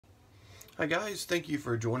Hi guys, thank you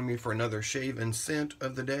for joining me for another shave and scent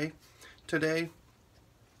of the day. Today,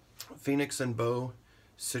 Phoenix and Beau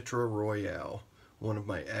Citra Royale, one of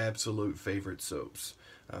my absolute favorite soaps.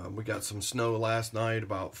 We got some snow last night,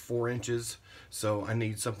 about 4 inches, so I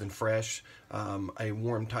need something fresh,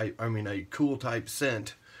 a cool type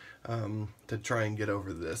scent to try and get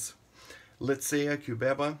over this. Litsea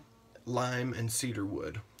cubeba, lime, and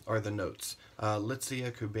cedarwood are the notes.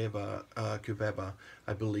 Litsea cubeba,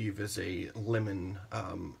 I believe, is a lemon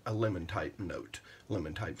type note,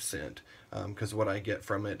 lemon type scent, because what I get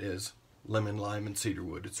from it is lemon, lime, and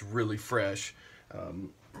cedarwood. It's really fresh,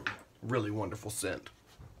 really wonderful scent.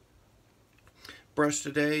 Brush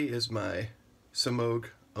today is my Semogue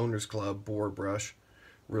Owners Club boar brush.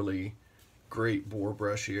 Really great boar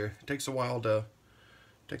brush here. It takes a while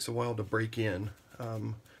to break in,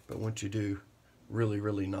 but once you do,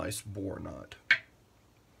 really nice boar knot.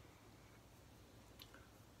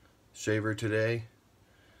 Shaver today,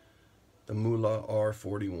 the Muhle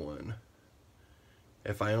R41.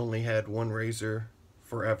 If I only had one razor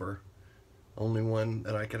forever, only one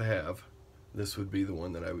that I could have, this would be the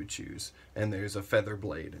one that I would choose. And there's a feather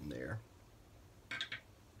blade in there.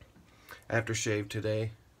 Aftershave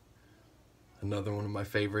today, another one of my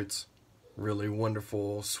favorites. Really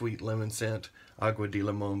wonderful sweet lemon scent, Agua de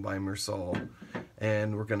Limon by Mersal.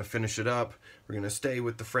 And we're going to finish it up. We're going to stay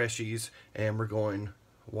with the freshies, and we're going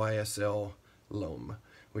YSL L'Homme,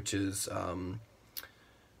 which is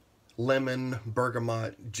lemon,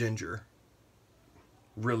 bergamot, ginger.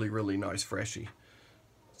 Really nice freshie.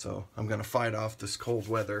 So I'm going to fight off this cold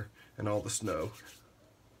weather and all the snow.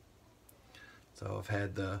 So I've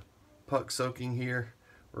had the puck soaking here.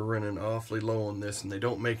 We're running awfully low on this, and they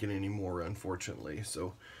don't make it anymore, unfortunately.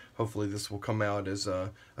 So hopefully this will come out as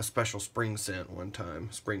a special spring scent one time,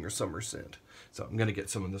 spring or summer scent. So I'm going to get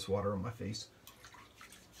some of this water on my face.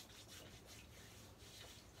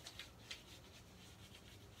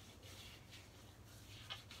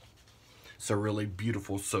 It's a really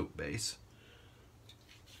beautiful soap base.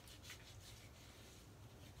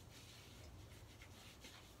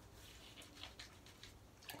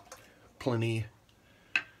 Plenty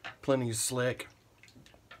slick,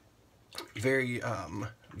 very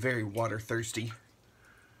water thirsty.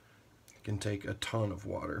 It can take a ton of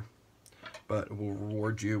water, but it will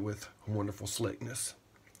reward you with wonderful slickness.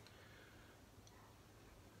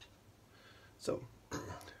 So,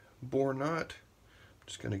 boar knot,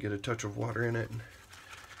 just going to get a touch of water in it and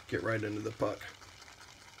get right into the puck.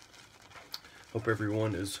 Hope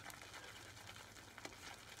everyone is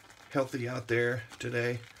healthy out there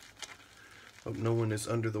today. Hope no one is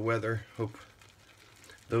under the weather. Hope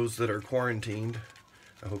those that are quarantined,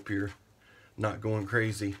 I hope you're not going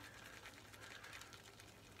crazy.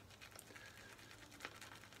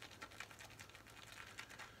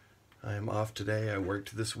 I am off today. I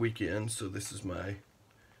worked this weekend, so this is my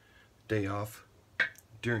day off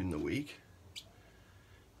during the week.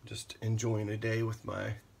 Just enjoying a day with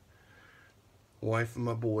my wife and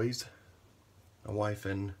my boys. My wife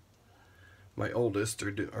and my oldest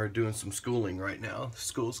are doing some schooling right now.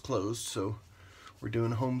 School's closed, so we're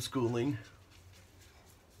doing homeschooling.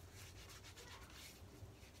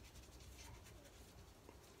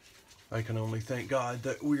 I can only thank God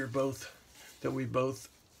that we both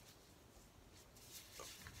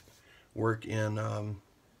work in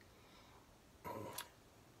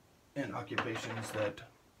occupations that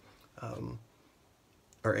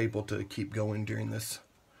are able to keep going during this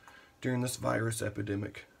virus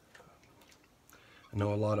epidemic. I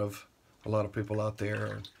know a lot of people out there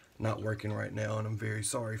are not working right now, and I'm very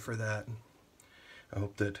sorry for that. I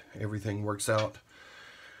hope that everything works out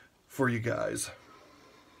for you guys.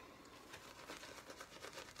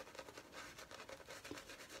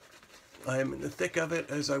 I am in the thick of it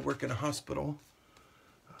as I work in a hospital,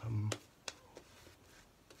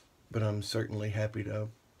 but I'm certainly happy to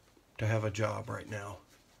have a job right now.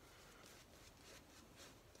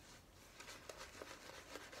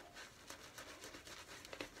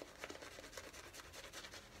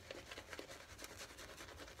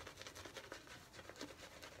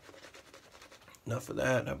 Enough of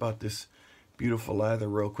that. How about this beautiful lather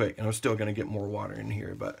real quick? And I'm still going to get more water in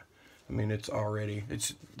here, but I mean,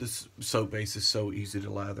 this soap base is so easy to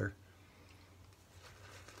lather.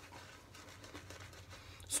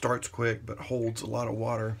 Starts quick, but holds a lot of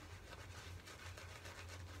water.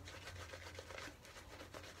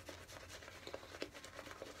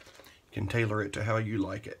 You can tailor it to how you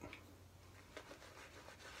like it.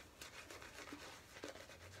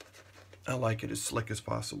 I like it as slick as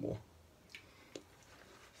possible.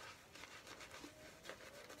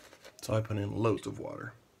 So I put in loads of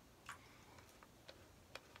water.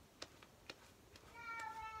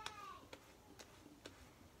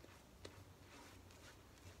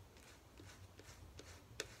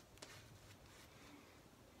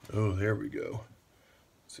 Oh, there we go.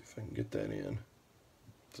 Let's see if I can get that in.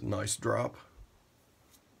 It's a nice drop.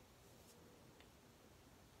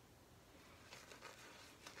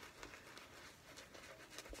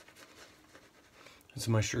 It's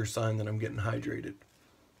my sure sign that I'm getting hydrated.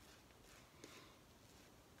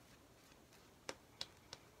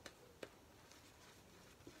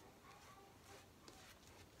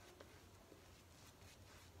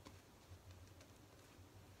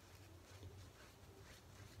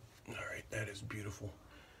 All right, that is beautiful.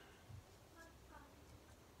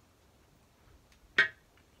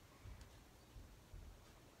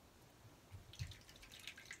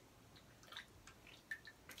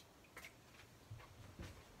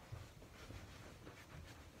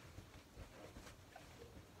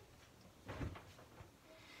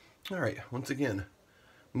 All right, once again,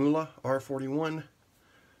 Muhle R41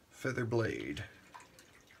 feather blade.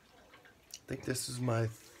 I think this is my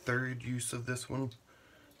third use of this one,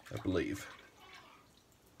 I believe.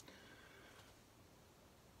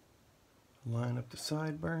 Line up the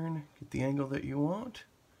sideburn, get the angle that you want,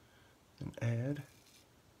 and add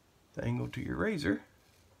the angle to your razor.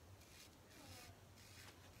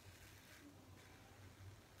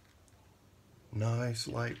 Nice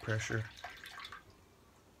light pressure.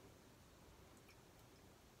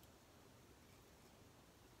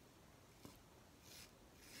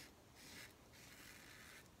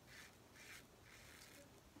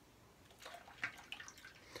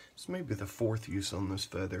 This may be the fourth use on this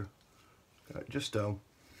feather. Just a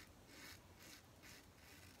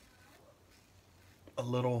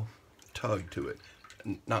little tug to it.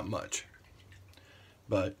 Not much,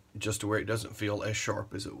 but just to where it doesn't feel as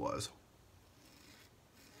sharp as it was.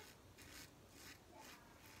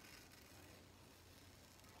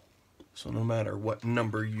 So no matter what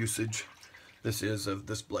number usage this is of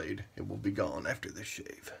this blade, it will be gone after this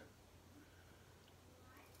shave.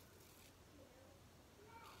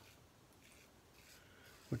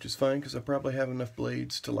 Which is fine, because I probably have enough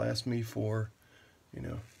blades to last me for, you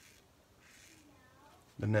know,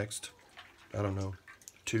 the next, I don't know,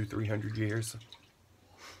 200-300 years.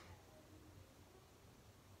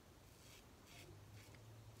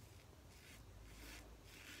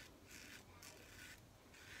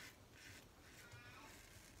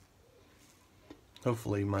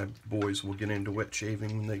 Hopefully my boys will get into wet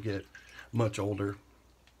shaving when they get much older,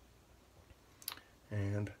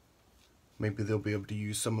 and maybe they'll be able to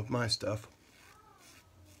use some of my stuff.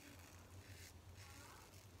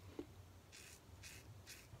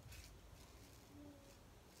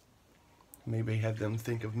 Maybe have them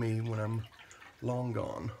think of me when I'm long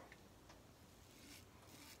gone.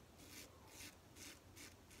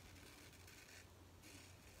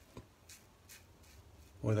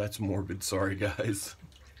 Boy, that's morbid. Sorry, guys.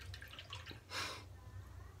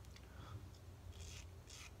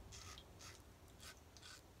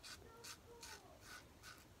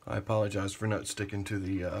 I apologize for not sticking to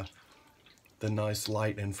the nice,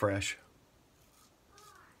 light, and fresh.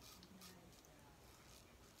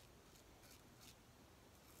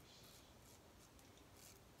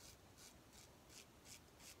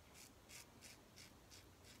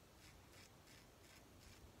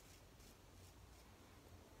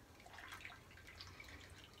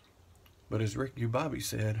 But as Rick Bobby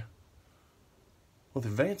said, with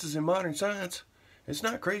advances in modern science, it's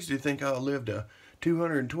not crazy to think I'll live to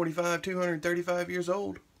 225, 235 years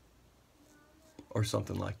old. Or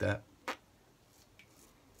something like that.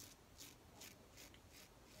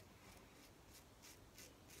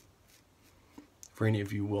 For any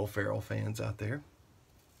of you Will Ferrell fans out there.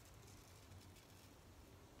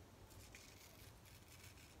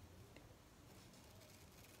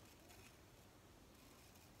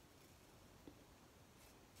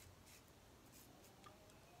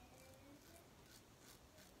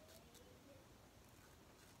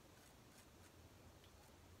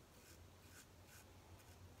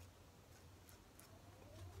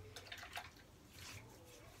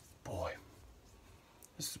 Boy,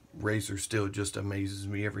 this razor still just amazes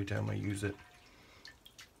me every time I use it.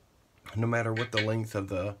 No matter what the length of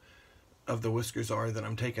the whiskers are that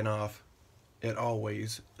I'm taking off, it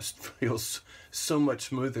always feels so much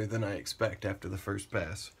smoother than I expect after the first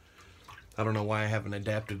pass. I don't know why I haven't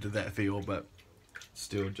adapted to that feel, but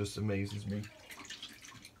still just amazes me.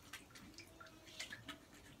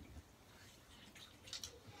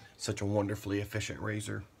 Such a wonderfully efficient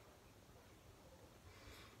razor.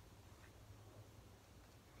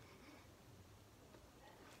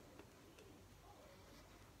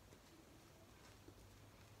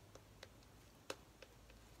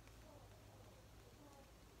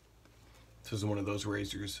 This is one of those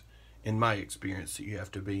razors, in my experience, that you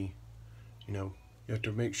have to be, you know, You have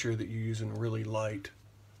to make sure that you're using a really light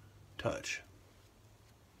touch.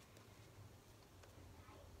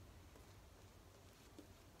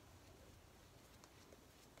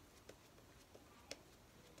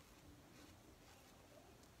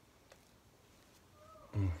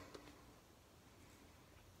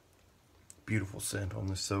 Beautiful scent on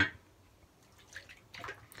this soap.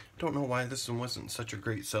 Don't know why this one wasn't such a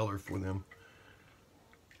great seller for them.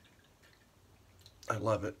 I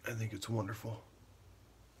love it. I think it's wonderful.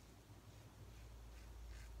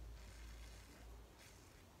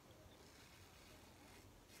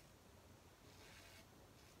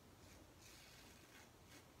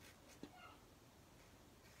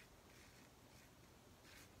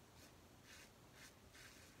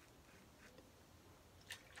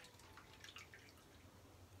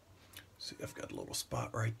 See, I've got a little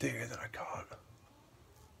spot right there that I caught.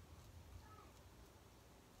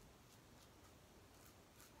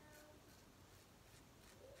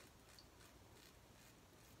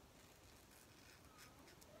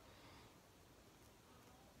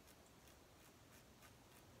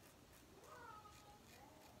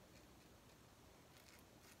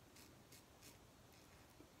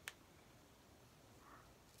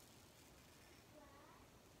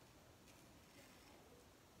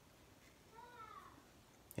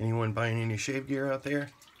 Anyone buying any shave gear out there?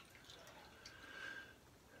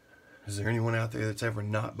 Is there anyone out there that's ever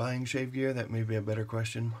not buying shave gear? That may be a better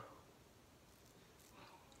question.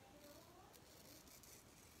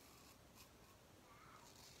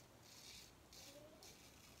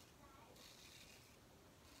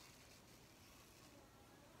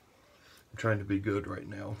 I'm trying to be good right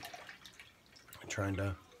now. I'm trying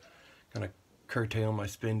to kind of curtail my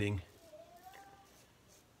spending.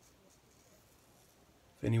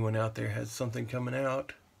 If anyone out there has something coming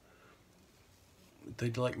out that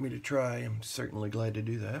they'd like me to try, I'm certainly glad to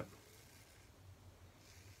do that.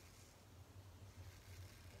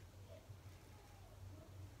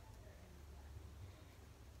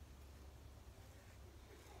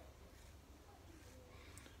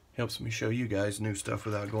 Helps me show you guys new stuff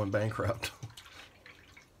without going bankrupt.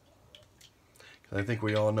 I think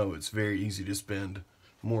we all know it's very easy to spend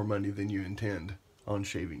more money than you intend on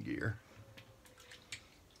shaving gear.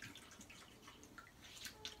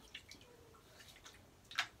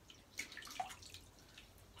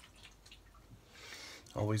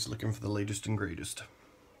 Always looking for the latest and greatest.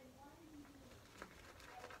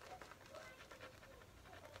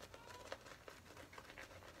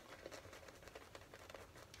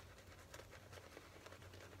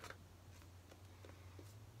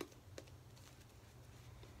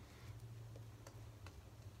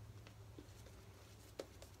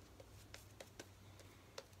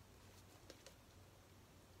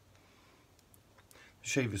 The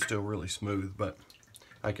shave is still really smooth, but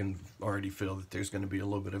I can already feel that there's going to be a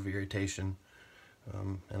little bit of irritation,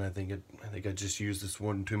 and I think I just used this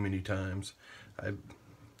one too many times. I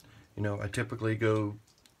typically go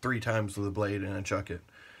 3 times with the blade and I chuck it,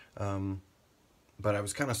 but I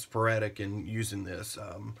was kind of sporadic in using this,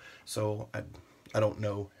 so I don't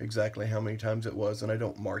know exactly how many times it was, and I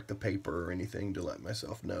don't mark the paper or anything to let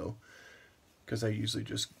myself know, because I usually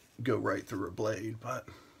just go right through a blade. But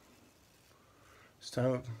this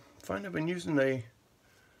time I find I've been using a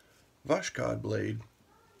Vashkod blade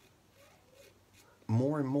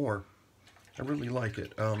more and more. I really like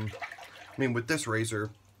it. I mean, with this razor,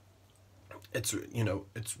 it's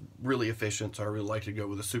really efficient, so I really like to go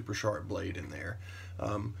with a super sharp blade in there.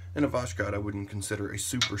 And a Vashkod I wouldn't consider a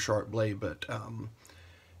super sharp blade, but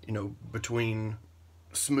between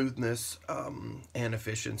smoothness and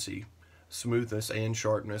efficiency, smoothness and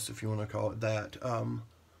sharpness, if you want to call it that,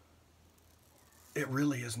 it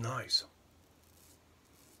really is nice.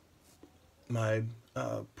 My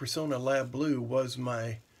Persona Lab Blue was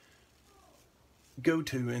my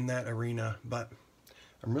go-to in that arena, but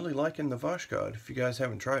I'm really liking the Vashkod. If you guys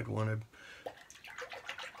haven't tried one, I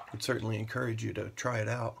would certainly encourage you to try it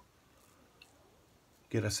out.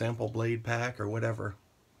 Get a sample blade pack or whatever.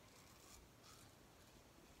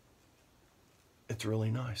 It's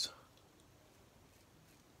really nice.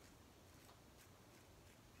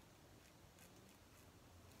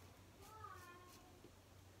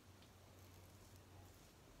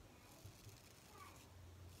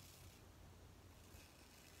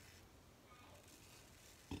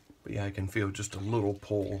 But yeah, I can feel just a little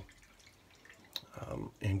pull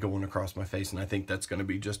and going across my face, and I think that's going to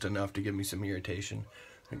be just enough to give me some irritation.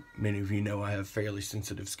 Many of you know I have fairly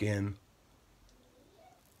sensitive skin.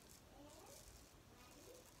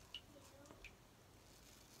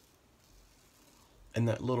 And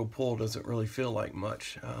that little pull doesn't really feel like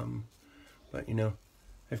much, but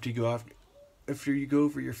after you go after you go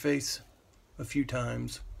over your face a few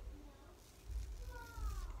times,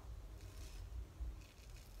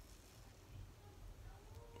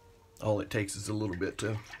 all it takes is a little bit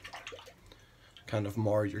to kind of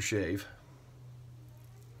mar your shave.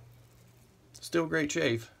 Still great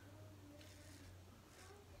shave,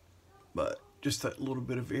 but just that little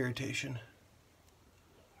bit of irritation.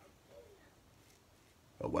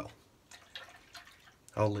 Oh well,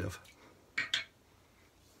 I'll live.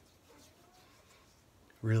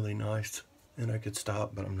 Really nice, and I could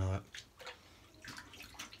stop, but I'm not.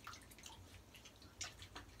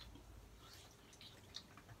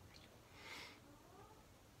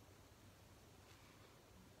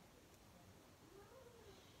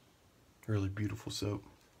 Really beautiful soap.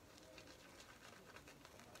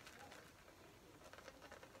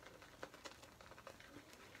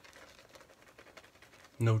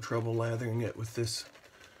 No trouble lathering it with this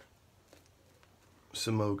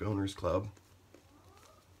Semogue Owners Club.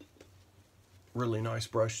 Really nice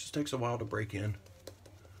brush, just takes a while to break in.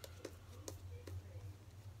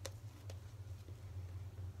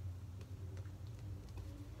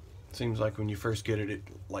 Seems like when you first get it, it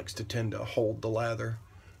likes to tend to hold the lather,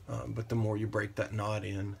 but the more you break that knot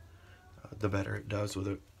in, the better it does with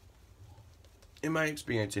it. In my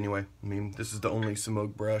experience anyway. I mean, this is the only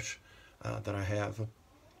Semogue brush that I have.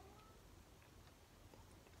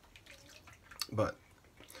 But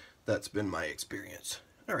that's been my experience.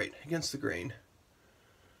 Alright, against the grain.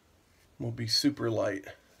 Will be super light.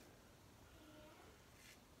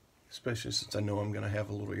 Especially since I know I'm going to have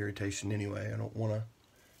a little irritation anyway. I don't want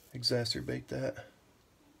to exacerbate that.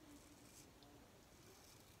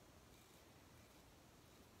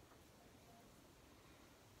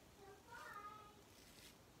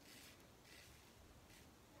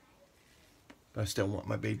 But I still want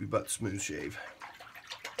my baby butt smooth shave.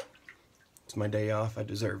 It's my day off, I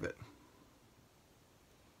deserve it.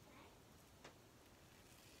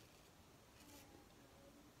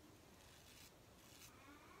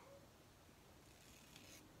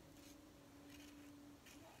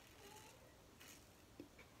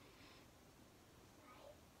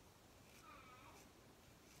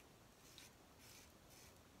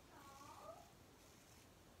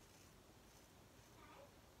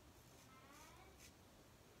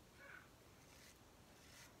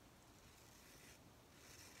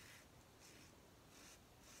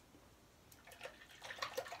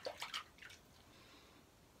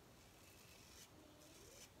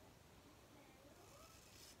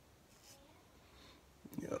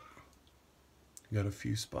 Yep. Got a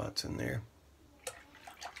few spots in there.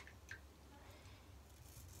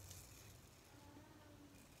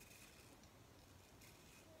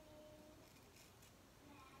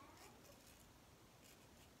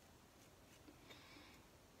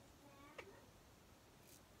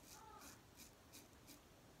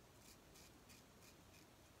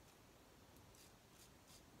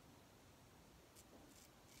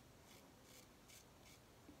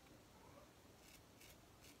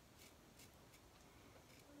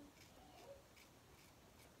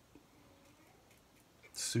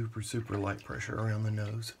 Super, super light pressure around the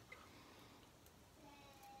nose.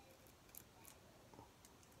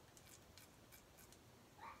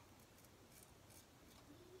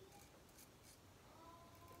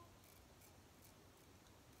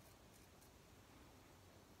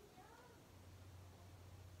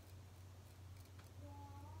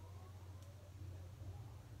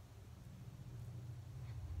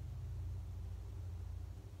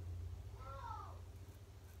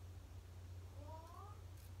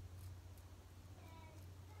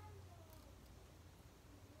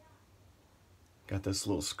 Got this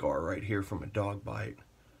little scar right here from a dog bite,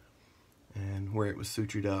 and where it was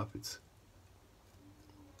sutured up,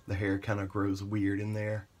 the hair kind of grows weird in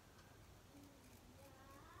there.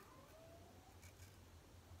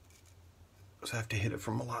 So I have to hit it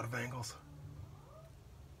from a lot of angles.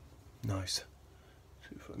 Nice.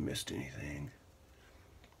 See if I missed anything.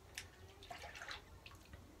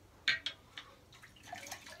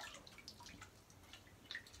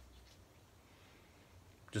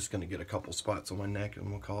 Just gonna get a couple spots on my neck and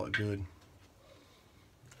we'll call it good.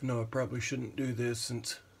 I know I probably shouldn't do this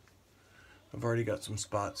since I've already got some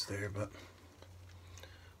spots there, but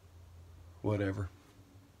whatever.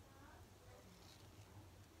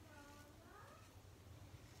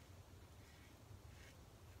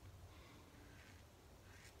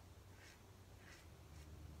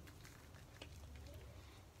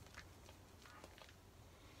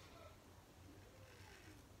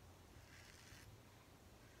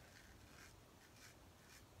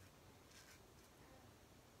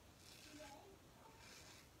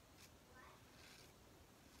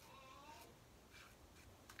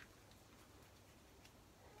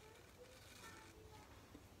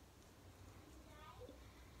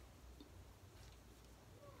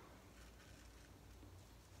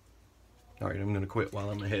 Alright, I'm going to quit while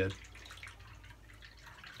I'm ahead.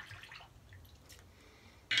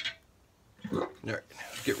 Alright,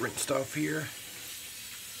 get rinsed off here.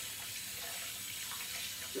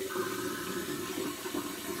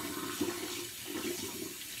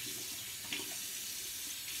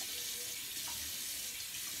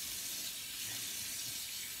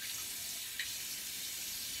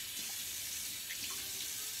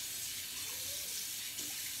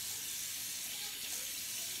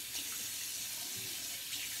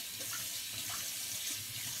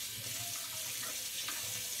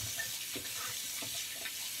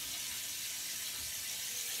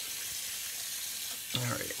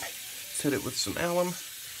 Alright, let's hit it with some alum.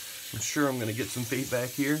 I'm sure I'm going to get some feedback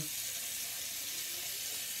here.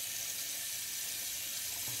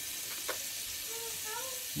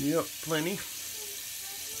 Yep, plenty.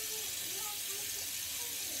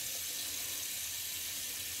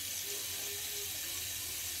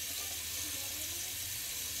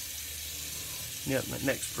 Yep, my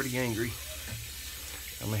neck's pretty angry.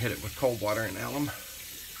 I'm going to hit it with cold water and alum.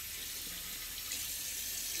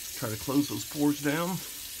 Try to close those pores down.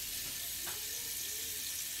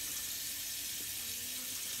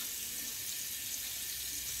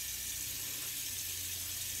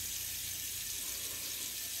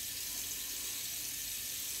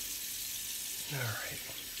 Alright.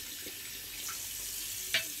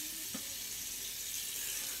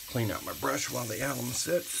 Clean out my brush while the alum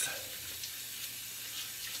sits.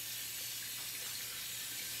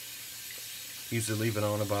 Usually leave it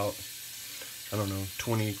on about, I don't know,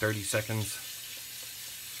 20-30 seconds.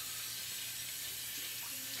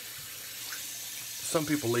 Some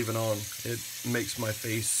people leave it on. It makes my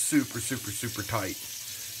face super tight.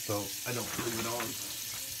 So I don't leave it on.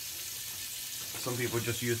 Some people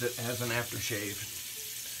just use it as an aftershave.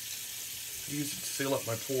 I use it to seal up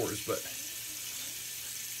my pores, but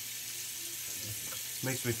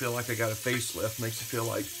makes me feel like I got a facelift. Makes me feel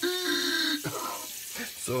like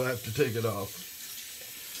so I have to take it off.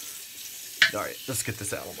 Alright, let's get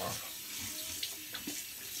this alum off.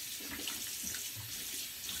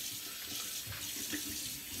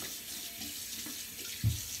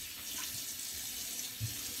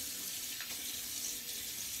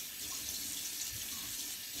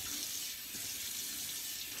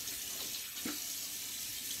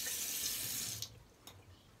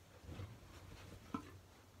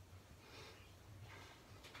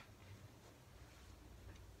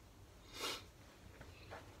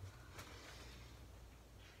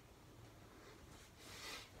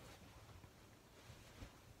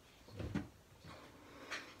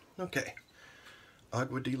 Okay,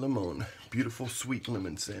 Agua de Limon, beautiful sweet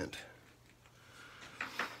lemon scent.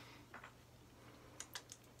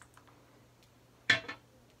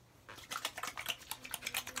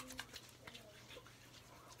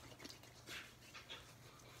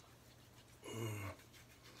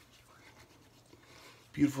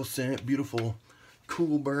 Beautiful scent, beautiful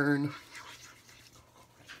cool burn.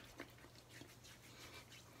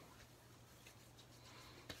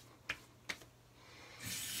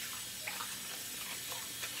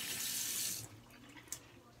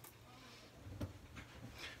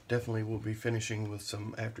 Definitely will be finishing with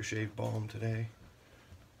some aftershave balm today.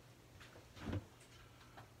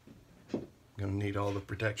 Gonna need all the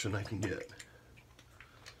protection I can get.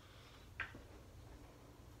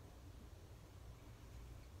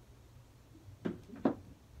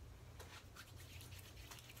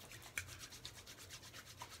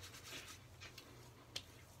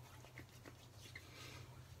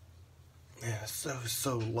 Yeah,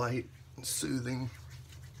 so light and soothing.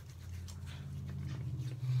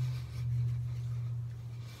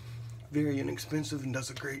 Very inexpensive and does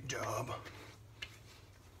a great job.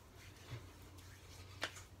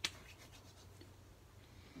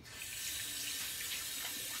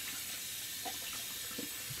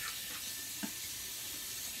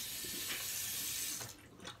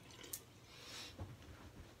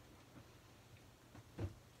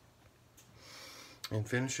 And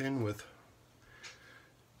finishing with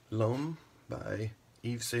L'Homme by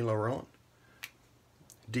Yves Saint Laurent.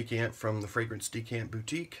 Decant from the Fragrance Decant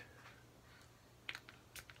Boutique.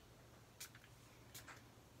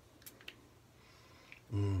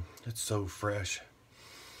 It's so fresh.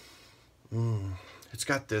 It's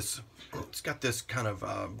got this kind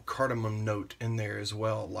of cardamom note in there as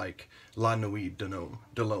well, like La Nuit de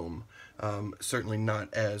l'Homme. Certainly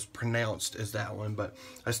not as pronounced as that one, but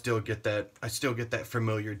I still get that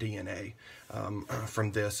familiar DNA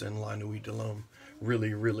from this and La Nuit de l'Homme.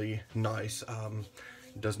 Really nice.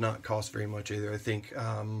 Does not cost very much either. I think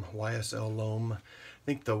YSL L'Homme, I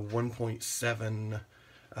think the 1.7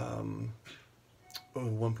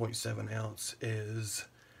 1.7 ounce is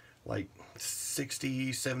like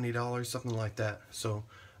 $60–$70, something like that. So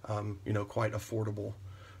you know, quite affordable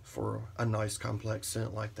for a nice complex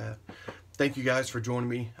scent like that. Thank you guys for joining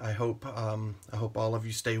me. I hope all of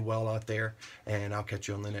you stay well out there, and I'll catch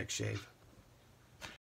you on the next shave.